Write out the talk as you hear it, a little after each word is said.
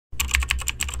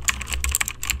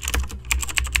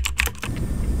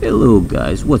Hello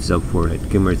guys, what's up Fortnite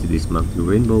gamer, to this Monkey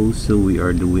Rainbow. So we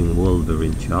are doing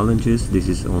Wolverine Challenges. This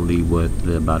is only with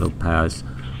the battle pass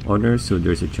honor. So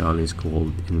there's a challenge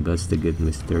called Investigate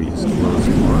Mysterious Close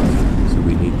Ones. So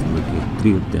we need to locate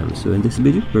 3 of them. So in this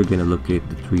video we're gonna locate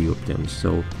the 3 of them.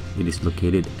 So it is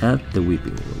located at the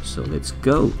Weeping Wood. So let's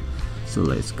go. So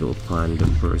let's go find the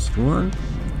first one.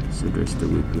 So there's the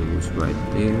Weeping Woods right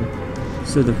there.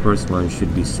 So the first one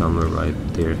should be somewhere right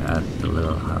there at the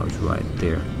little house right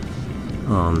there,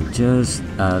 just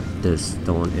at the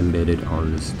stone, embedded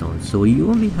on the stone. So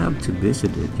you only have to visit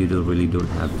it, you don't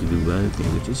have to do anything,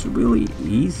 which is really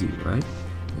easy, right?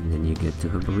 And then you get to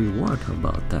have a reward. How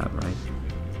about that, right?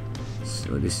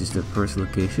 So this is the first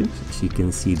location. As you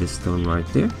can see the stone right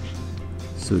there,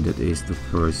 so that is the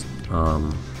first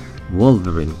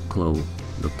Wolverine claw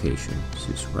location.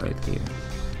 So it's right here.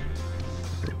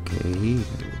 Okay,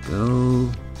 there we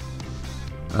go.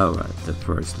 Alright, the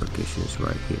first location is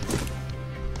right here.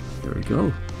 There we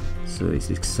go. So it's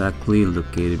exactly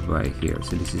located right here.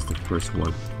 So this is the first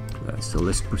one. So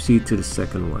let's proceed to the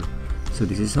second one. So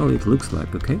this is how it looks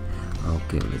like, okay?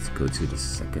 Okay, let's go to the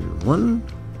second one.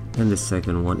 And the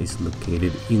second one is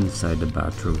located inside the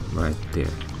bathroom right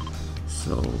there.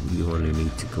 So you only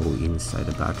need to go inside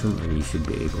the bathroom and you should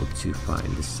be able to find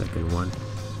the second one.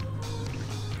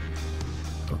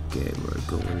 Okay, we're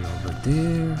going over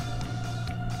there.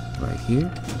 Right here.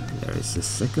 There is the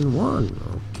second one.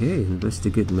 Okay,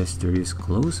 investigate mysterious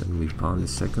clothes, and we found the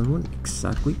second one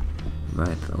exactly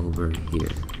right over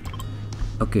here.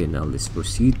 Okay, now let's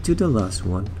proceed to the last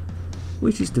one,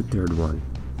 which is the third one.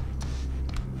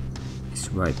 It's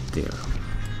right there.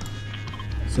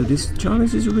 So this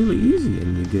challenge is really easy,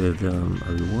 and you get a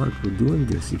reward for doing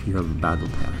this if you have a battle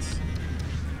pass.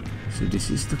 So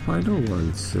this is the final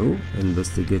one. So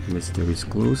investigate mysterious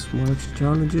close marks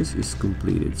challenges is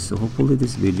completed. So hopefully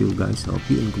this video guys help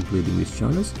you in completing this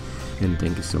challenge, and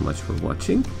thank you so much for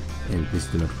watching, and please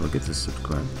do not forget to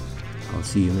subscribe. I'll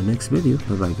see you in the next video.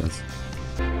 Bye bye guys.